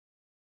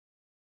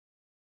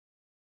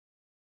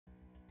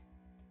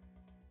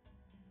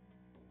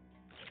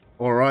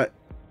Alright,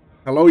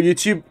 hello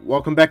YouTube,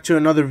 welcome back to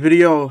another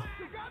video.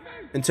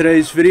 In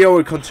today's video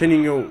we're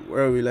continuing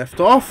where we left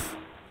off.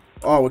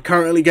 Oh, we're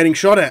currently getting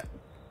shot at.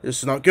 This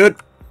is not good.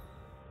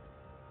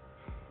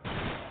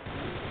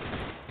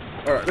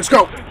 Alright, let's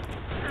go.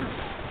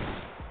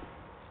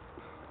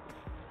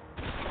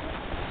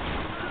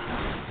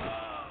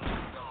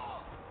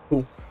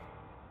 Cool.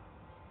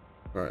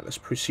 Alright, let's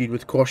proceed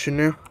with caution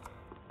now.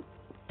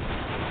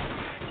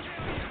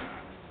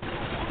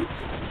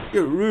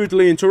 You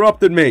rudely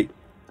interrupted me.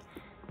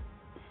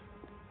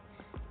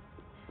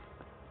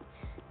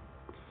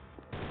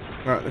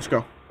 Alright, let's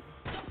go.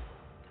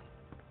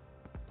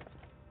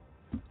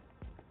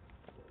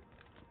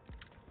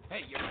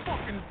 Hey, you're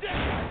fucking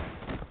dead!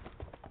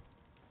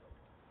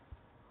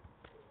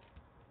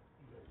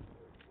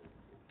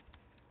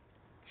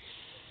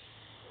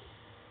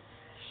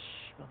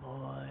 Shh, my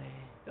boy.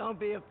 Don't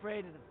be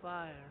afraid of the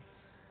fire.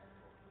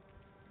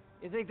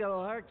 You think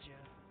they'll hurt you?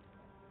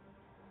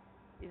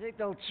 You think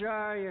they'll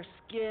char your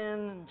skin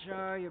and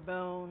char your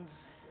bones?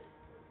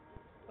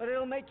 But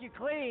it'll make you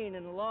clean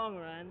in the long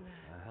run.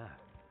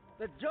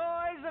 The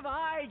joys of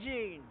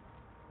hygiene!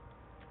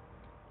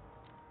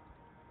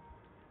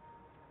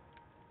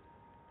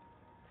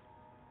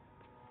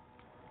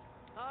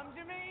 Come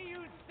to me,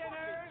 you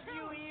sinners,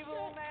 you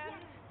evil men!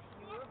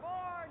 You were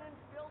born in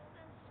filth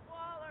and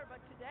squalor, but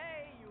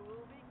today you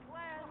will be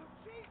cleansed.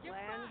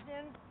 Cleansed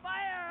in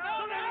fire!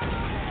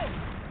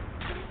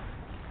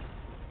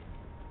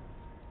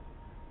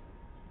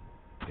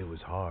 It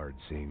was hard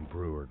seeing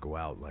Brewer go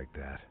out like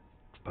that,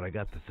 but I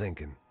got to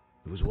thinking,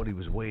 it was what he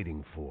was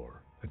waiting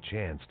for, a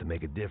chance to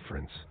make a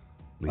difference.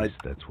 At least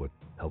that's what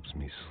helps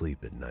me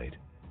sleep at night.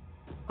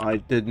 I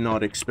did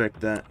not expect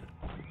that.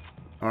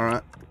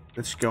 Alright,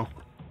 let's go.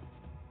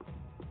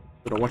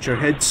 Gotta watch our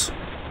heads.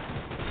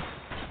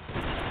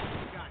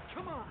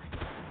 Come on!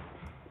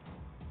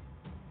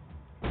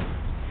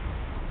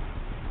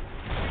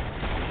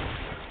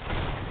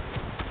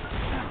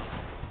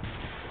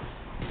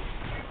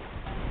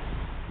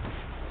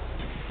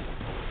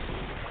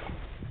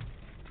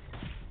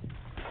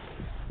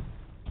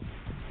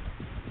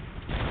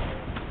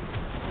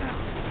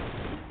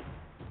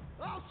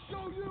 I'll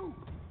show you!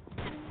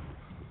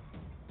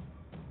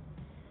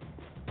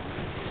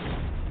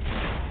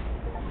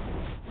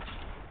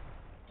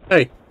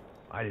 Hey.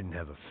 I didn't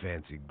have a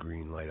fancy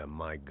green light on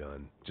my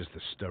gun, just a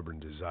stubborn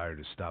desire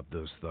to stop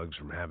those thugs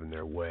from having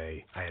their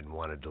way. I hadn't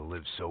wanted to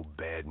live so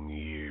bad in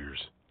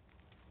years.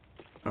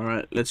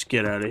 Alright, let's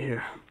get out of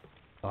here.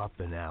 Up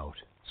and out.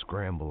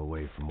 Scramble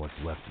away from what's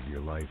left of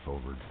your life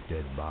over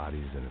dead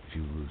bodies and a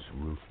few loose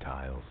roof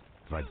tiles.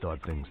 If I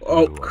thought things through,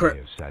 Oh, I crap. may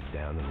have sat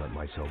down and let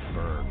myself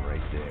burn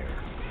right there.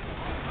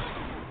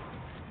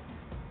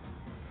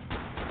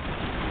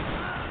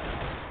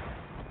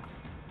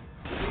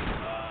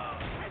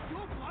 That's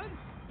your blood?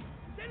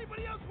 Does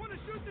anybody else want to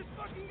shoot this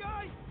fucking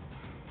guy?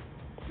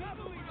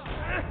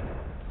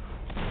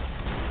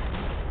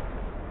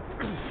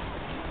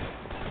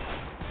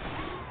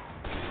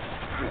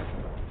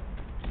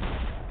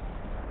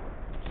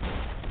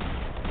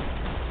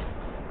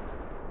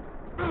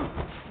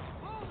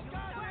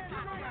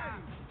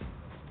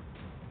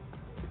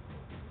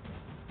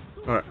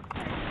 Alright.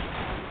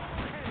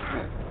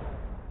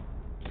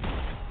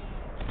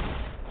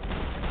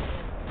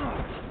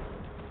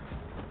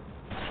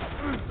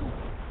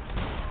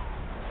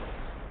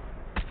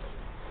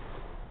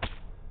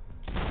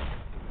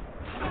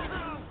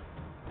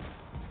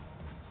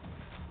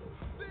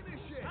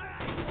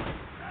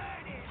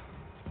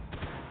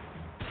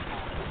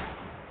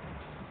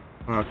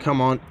 Oh,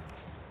 come on.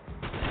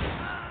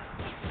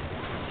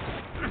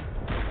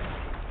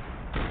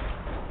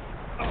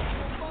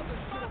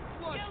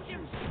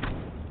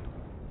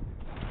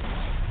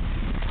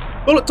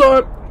 Bullet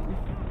time!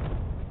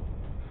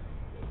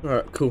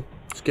 Alright, cool.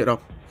 Let's get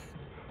up.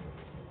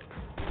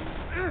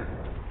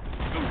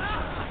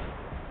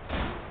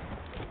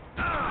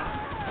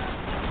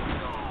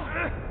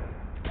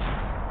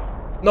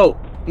 No,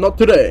 not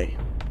today.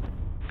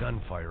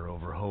 Gunfire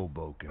over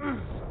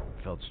Hoboken.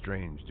 Felt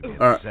strange to be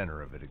at Alright. the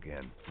center of it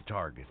again. The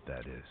target,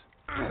 that is.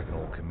 Like an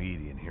old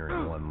comedian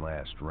hearing one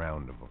last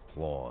round of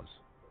applause.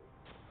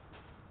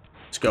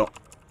 Let's go.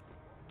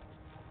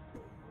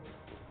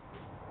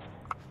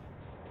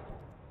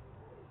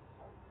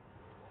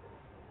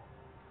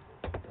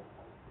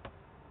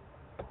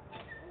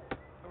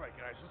 Alright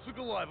guys, let's look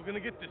alive. We're gonna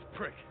get this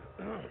prick.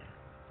 Come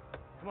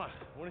on,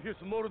 I wanna hear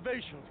some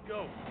motivation. Let's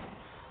go.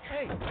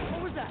 Hey,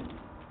 what was that?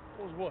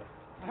 What was what?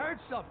 I heard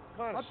something.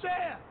 Up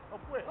there! Up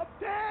where? Up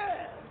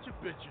there! What you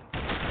bitching?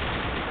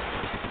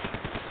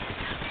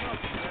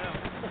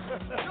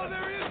 No,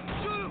 there he is!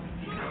 Shoot him!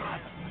 God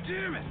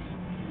damn it!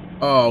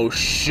 Oh,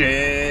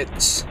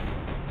 shit.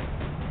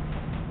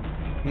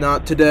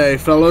 Not today,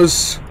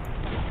 fellas.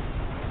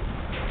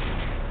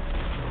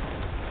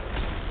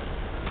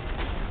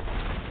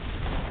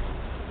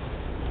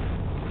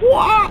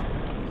 What?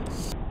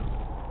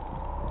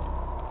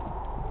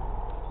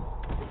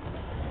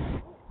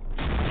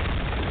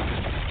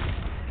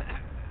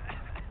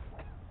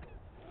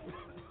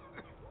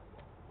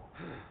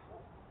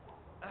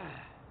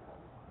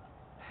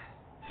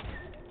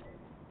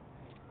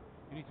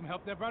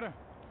 help there, brother?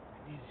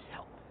 I needed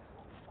help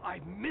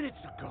 5 minutes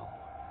ago.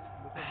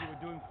 Looked like you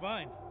were doing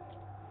fine.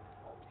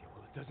 Yeah,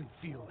 well, it doesn't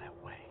feel that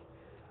way.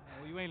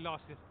 Well, you ain't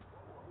lost it.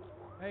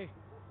 Hey,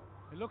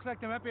 it looks like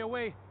there might be a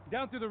way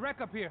down through the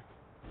wreck up here.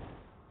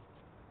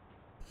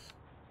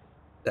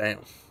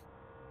 Damn.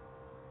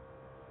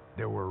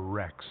 There were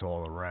wrecks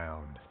all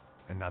around,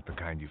 and not the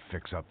kind you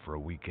fix up for a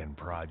weekend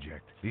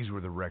project. These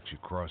were the wrecks you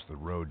cross the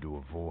road to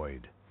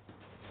avoid.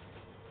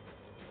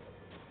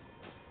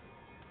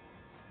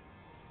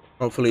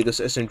 Hopefully this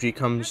SMG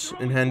comes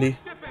in handy.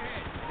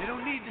 They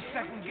don't need to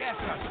second guess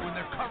us when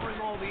they're covering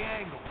all the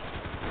angles.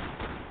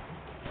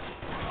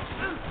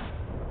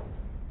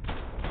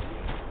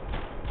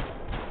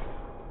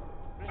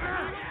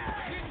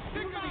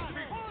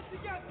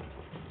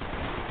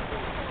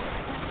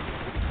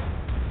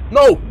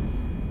 No!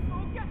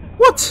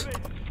 What?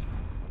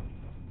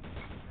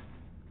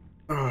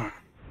 Ah,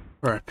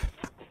 crap.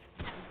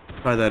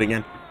 Try that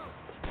again.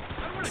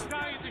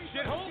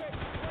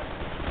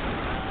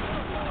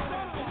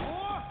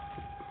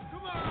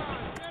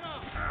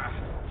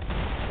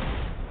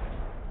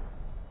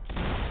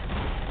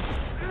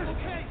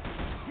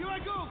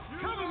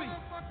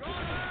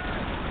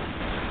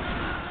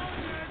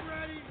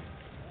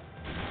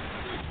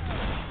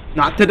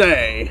 Not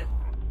today.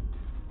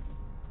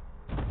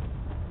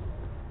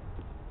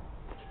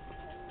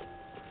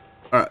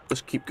 Alright,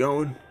 let's keep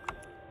going.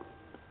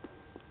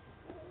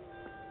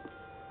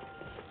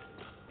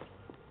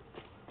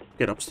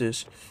 Get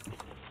upstairs.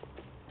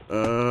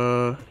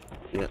 Yeah,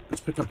 let's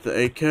pick up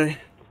the AK.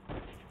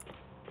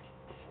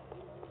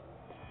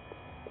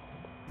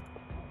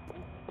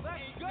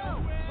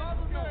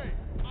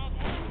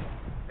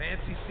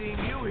 Fancy seeing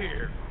you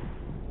here.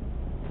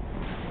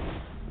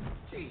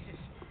 Jesus,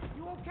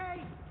 you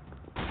okay?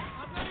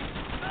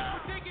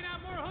 We're taking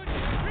out more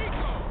hunters.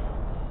 Rico!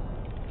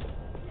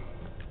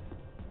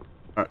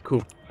 Alright,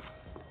 cool.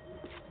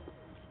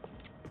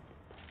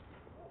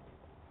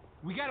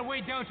 We got a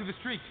way down to the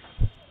street.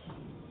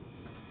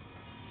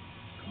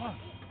 Come on.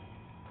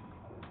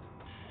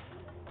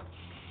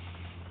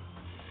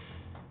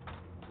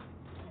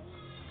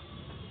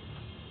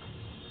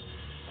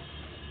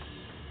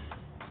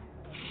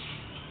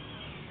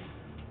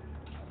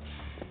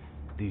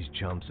 These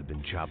chumps have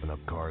been chopping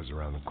up cars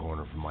around the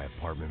corner from my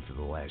apartment for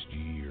the last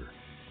year.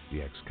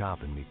 The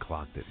ex-cop in me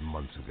clocked it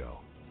months ago,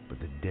 but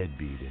the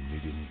deadbeat in me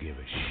didn't give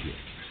a shit.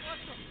 What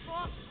the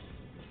fuck?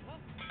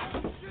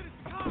 Oh, shit, it's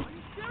a cop. Are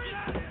you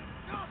serious?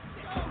 Go!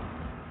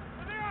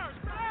 There they are!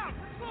 Get out!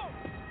 Let's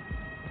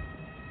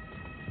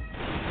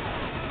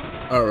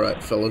go! Alright,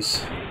 fellas.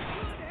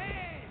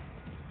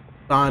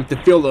 Time to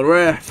feel the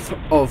wrath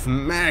of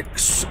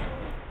Max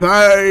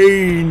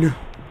Payne.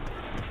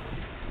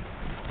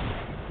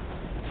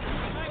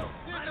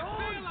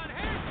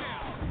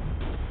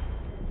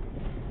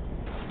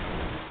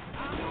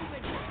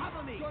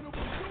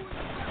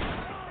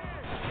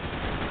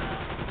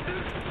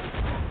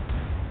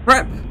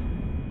 Crap!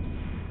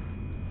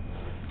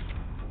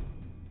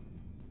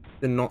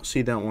 Did not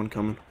see that one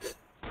coming.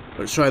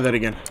 Let's try that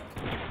again.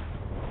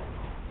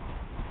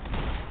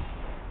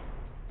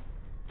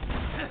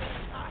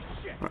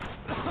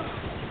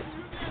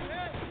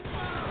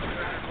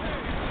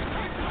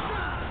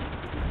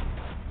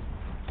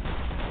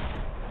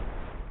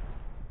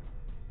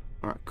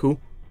 Alright, cool.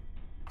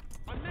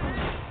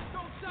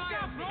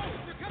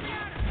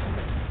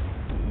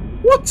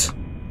 What?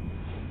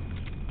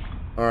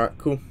 Alright,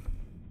 cool.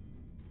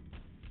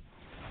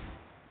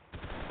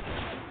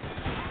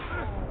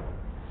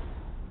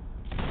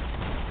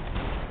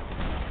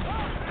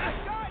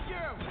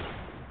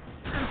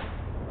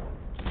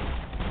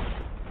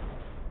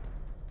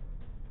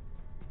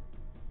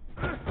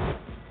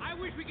 I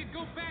wish we could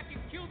go back and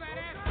kill that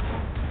ass.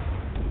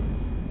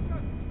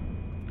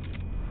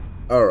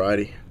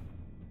 Alrighty.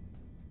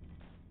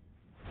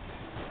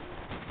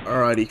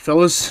 Alrighty,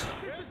 fellas.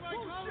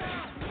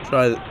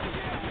 Try that.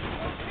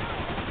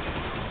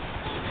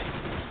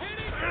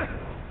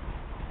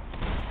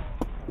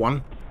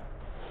 One.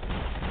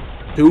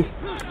 Two.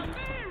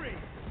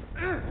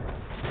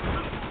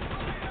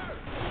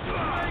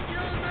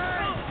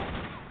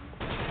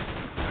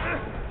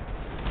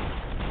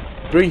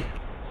 Three.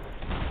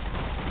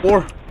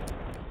 4.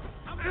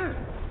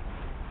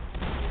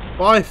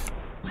 5.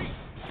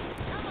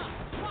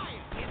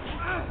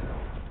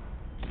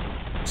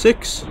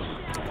 6.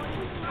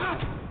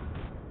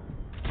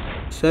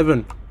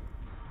 7. Get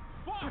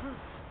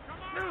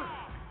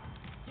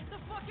the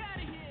fuck out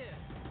of here!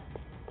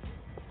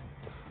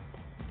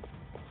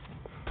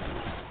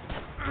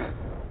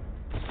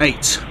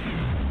 8.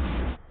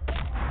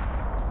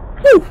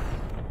 Woo!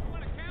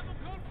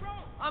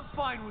 I'm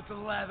fine with the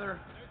leather.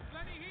 There's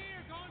plenty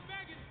here. Going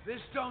begging.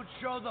 This don't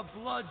show the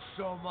blood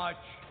so much.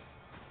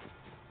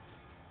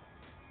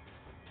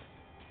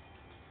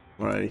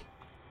 Alrighty.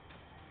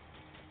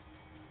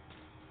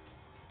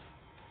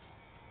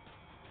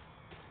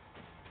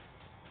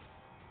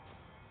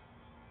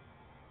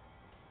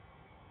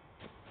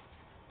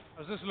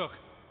 How's this look?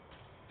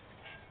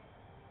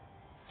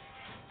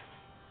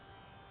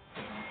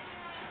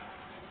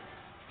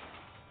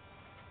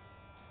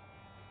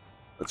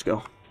 Let's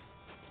go.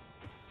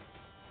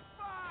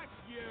 Fuck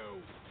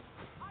you!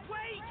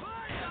 Wait!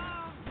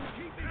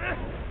 Keep it going!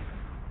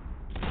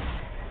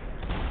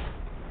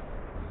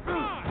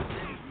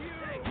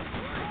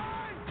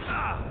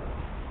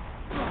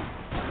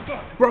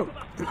 Bro!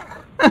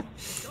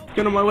 Get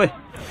out of my way.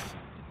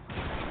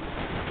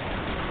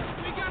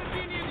 We gotta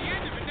be near the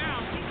end of it now.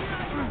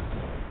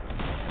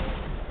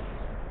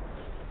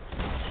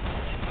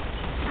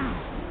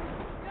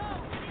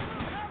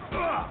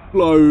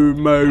 Slow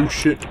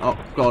motion. Oh,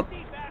 God.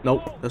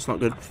 Nope, that's not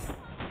good.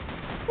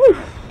 Woo.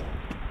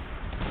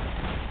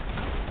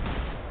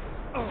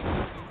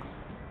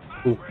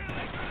 Ooh.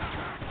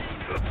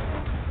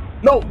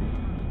 No!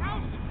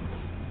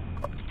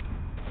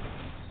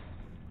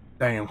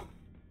 Damn.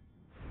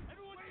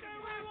 Everyone stay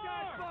where you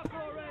are! Fuck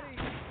already!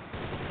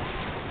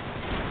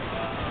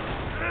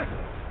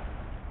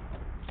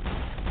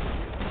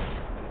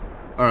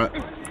 Alright.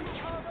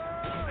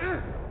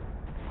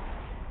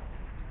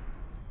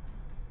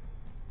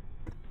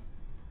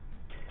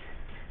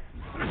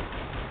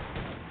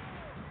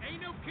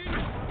 Ain't no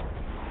kidding!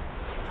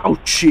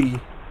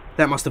 Ouchie.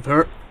 That must have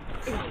hurt.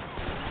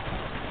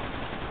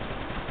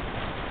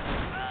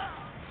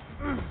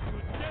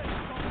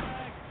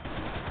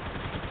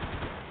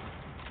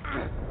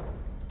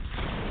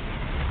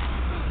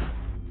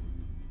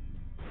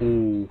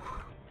 Ooh.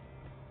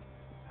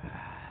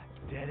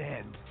 Dead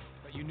end.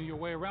 But you knew your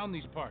way around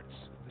these parts.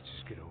 Let's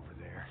just get over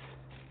there.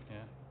 Yeah?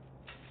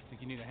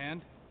 Think you need a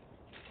hand?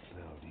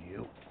 No, do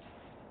you?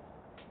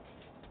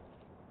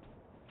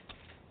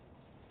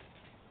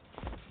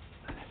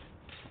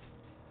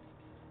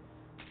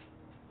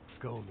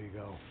 Go,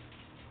 amigo.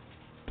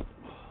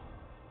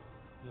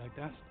 You like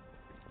that?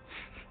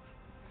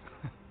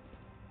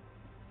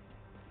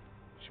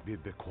 Should be a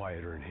bit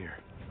quieter in here.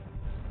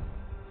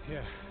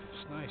 Yeah,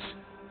 it's nice.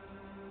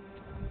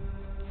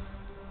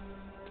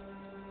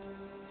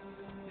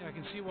 Yeah, I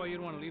can see why you'd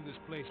want to leave this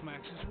place,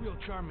 Max. It's real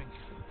charming.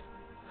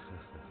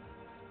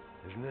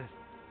 Isn't it?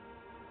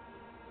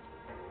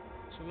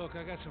 So look,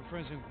 I got some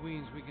friends in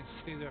Queens. We can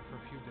stay there for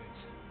a few days.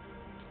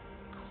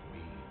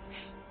 Queens.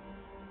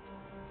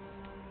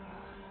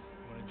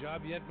 Want a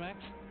job yet, Max?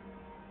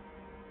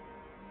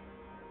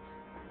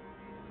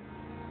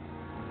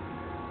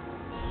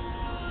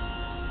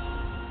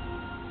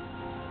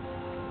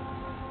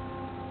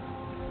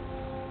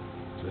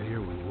 So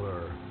here we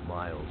were,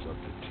 miles up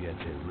the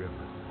Chiete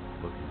River,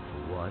 looking for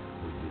what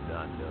we did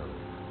not know.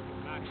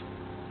 Max.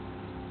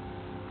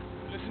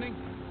 You listening?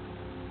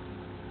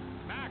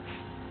 Max!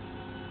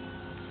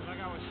 So like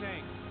I was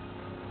saying,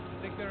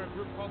 I think they're a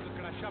group called the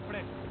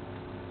Crashapret.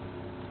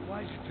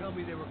 Why'd you tell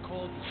me they were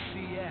called the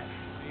CF?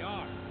 They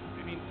are.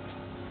 I mean,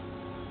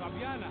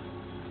 Fabiana.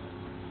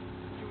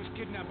 She was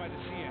kidnapped by the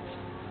CS.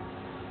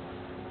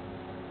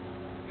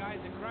 The guys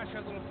that crashed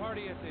that little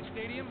party at the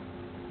stadium,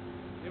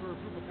 they were a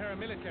group of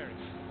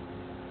paramilitaries.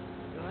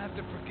 You'll have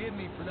to forgive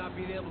me for not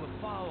being able to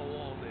follow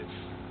all this.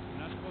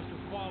 You're not supposed to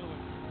follow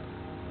it.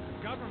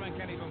 The government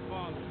can't even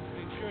follow it.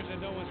 It ensures that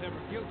no one's ever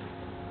guilty.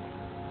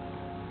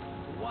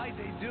 But why'd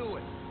they do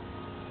it?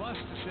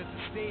 Bust us at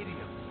the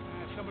stadium.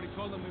 Somebody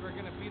told them we were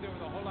going to be there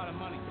with a whole lot of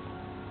money.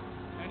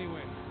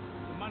 Anyway,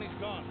 the money's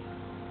gone.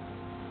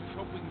 Let's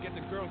hope we can get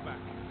the girl back.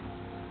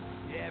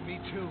 Yeah,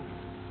 me too.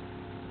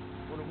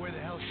 Wonder where the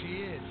hell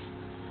she is.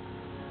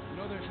 You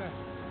know, there's a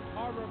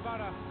harbor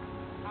about a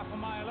half a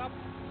mile up.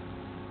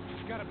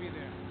 She's got to be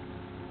there.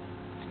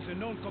 She's a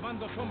known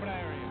Comando Sombra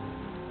area.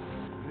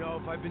 You know,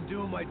 if I'd been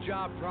doing my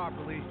job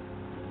properly,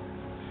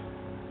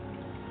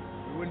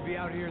 we wouldn't be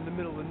out here in the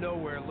middle of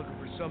nowhere looking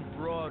for some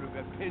broad who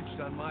got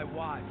pinched on my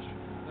watch.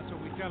 That's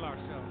what we tell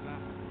ourselves, huh?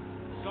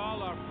 It's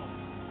all our fault.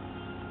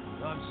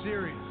 No, I'm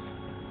serious.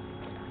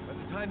 By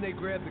the time they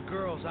grabbed the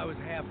girls, I was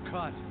half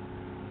cut.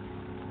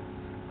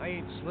 I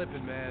ain't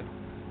slipping, man.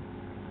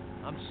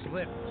 I'm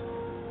slipped.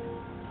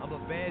 I'm a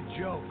bad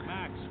joke.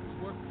 Max,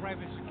 we work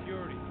private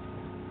security.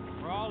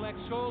 We're all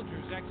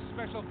ex-soldiers,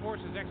 ex-special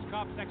forces,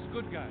 ex-cops,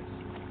 ex-good guys.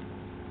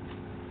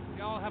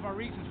 We all have our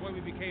reasons why we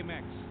became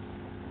ex.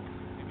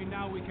 Maybe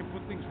now we can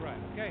put things right,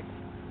 okay?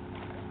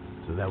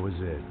 So that was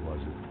it,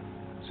 was it?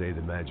 Say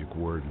the magic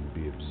word and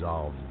be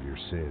absolved of your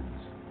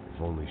sins.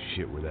 If only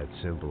shit were that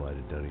simple, I'd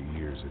have done it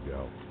years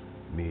ago.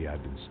 Me,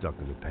 I've been stuck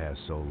in the past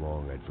so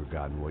long I'd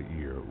forgotten what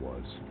year it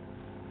was.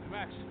 Hey,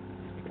 Max,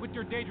 quit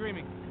your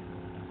daydreaming.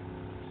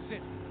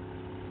 Sit.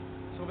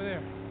 It's over there.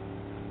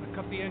 I'm gonna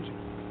cut the engine.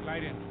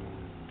 Glide in.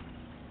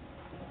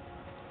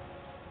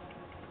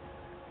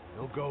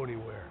 Don't go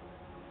anywhere.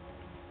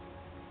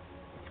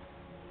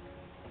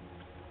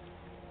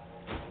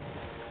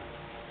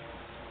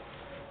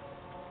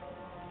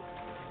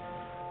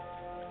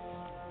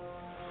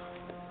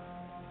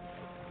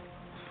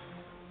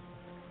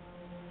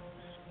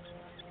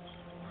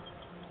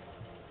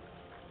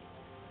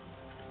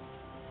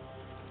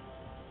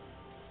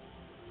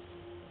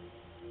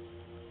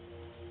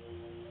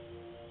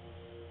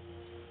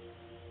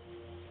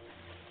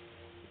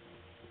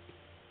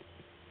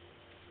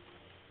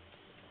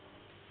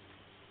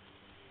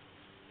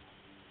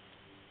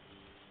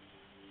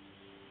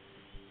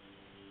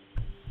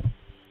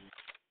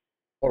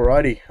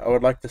 Alrighty, I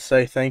would like to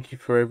say thank you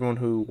for everyone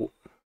who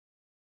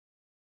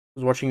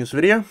was watching this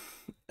video,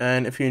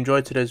 and if you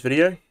enjoyed today's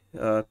video,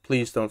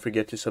 please don't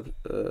forget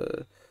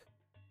to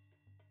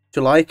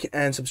like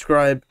and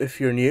subscribe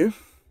if you're new,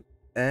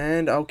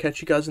 and I'll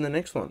catch you guys in the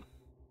next one.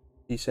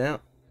 Peace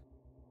out.